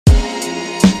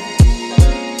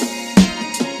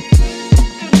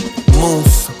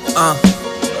news.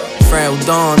 Pharaoh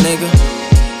Don, nigga.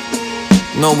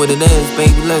 Know what it is,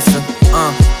 baby, listen.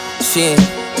 Shit.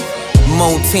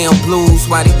 Motown blues,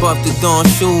 why they buff the Dawn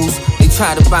shoes? They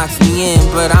try to box me in,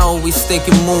 but I always stick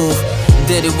and move.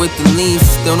 Did it with the leaves,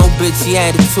 still no bitchy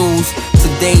attitudes.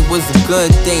 Today was a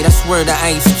good day, that's word of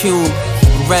Ice Cube.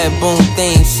 Red bone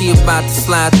thing, she about to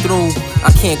slide through.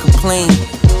 I can't complain,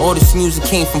 all this music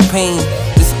came from pain.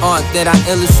 This art that I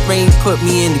illustrate put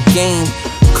me in the game.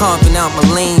 Carving out my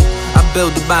lane, I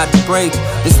build it by the break.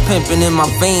 This pimping in my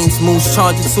veins, moves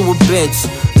charging to a bitch.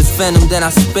 This venom that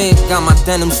I spit, got my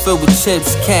denims filled with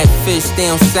chips. Catfish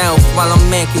down south while I'm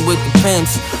macking with the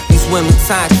pimps. These women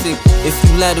toxic, if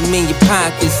you let them in your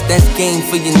pockets, that's game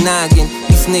for your noggin.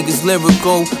 These niggas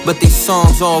lyrical, but they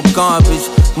songs all garbage.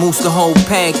 Moose the whole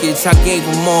package, I gave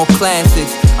them all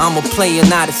classics. I'm a player,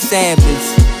 not a savage.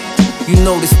 You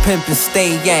know this pimpin'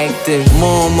 stay active.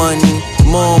 More money,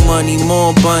 more money,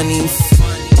 more bunnies.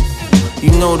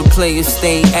 You know the players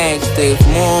stay active.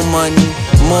 More money,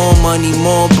 more money,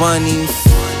 more bunnies.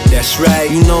 That's right.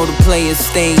 You know the players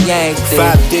stay active.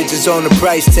 5 digits on the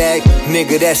price tag,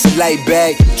 nigga, that's a light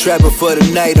bag. Travel for the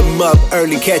night, I'm up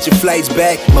early, catching flights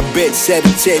back. My bitch said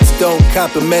her tits don't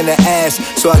compliment her ass,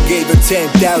 so I gave her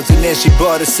 10,000 and she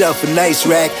bought herself a nice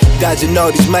rack. Dodging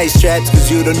all these mice traps, cause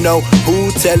you don't know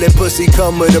who tellin' pussy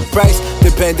come with a price.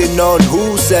 Depending on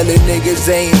who sellin', niggas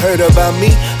ain't heard about me.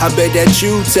 I bet that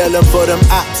you tell them for them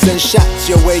ops and shots.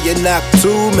 Your way you knock 2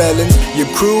 melons.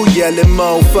 Your crew yellin',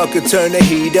 motherfucker, turn the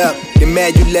heat up. They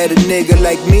mad you let a nigga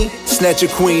like me snatch a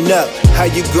queen up. How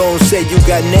you gon' say you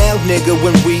got now, nigga,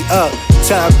 when we up?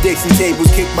 Tom, Dixon tables,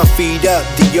 kick my feet up.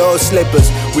 Dior slippers,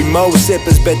 we mo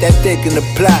sippers, bet that thick in the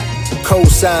plot.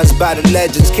 Co-signs by the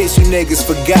legends, case you niggas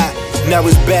forgot. Now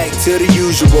it's back to the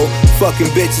usual. Fucking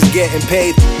bitches getting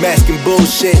paid, masking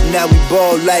bullshit. Now we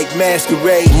ball like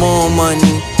masquerade. More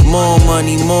money, more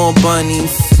money, more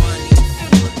bunnies.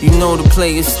 You know the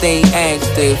players stay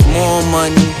active. More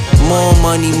money, more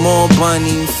money, more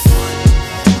bunnies.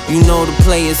 You know the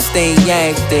players stay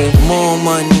active. More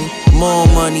money, more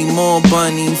money, more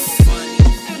bunnies.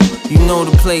 You know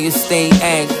the players stay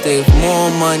active. More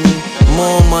money,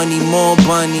 more money, more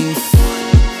bunnies.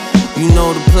 You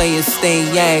know the players stay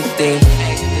active.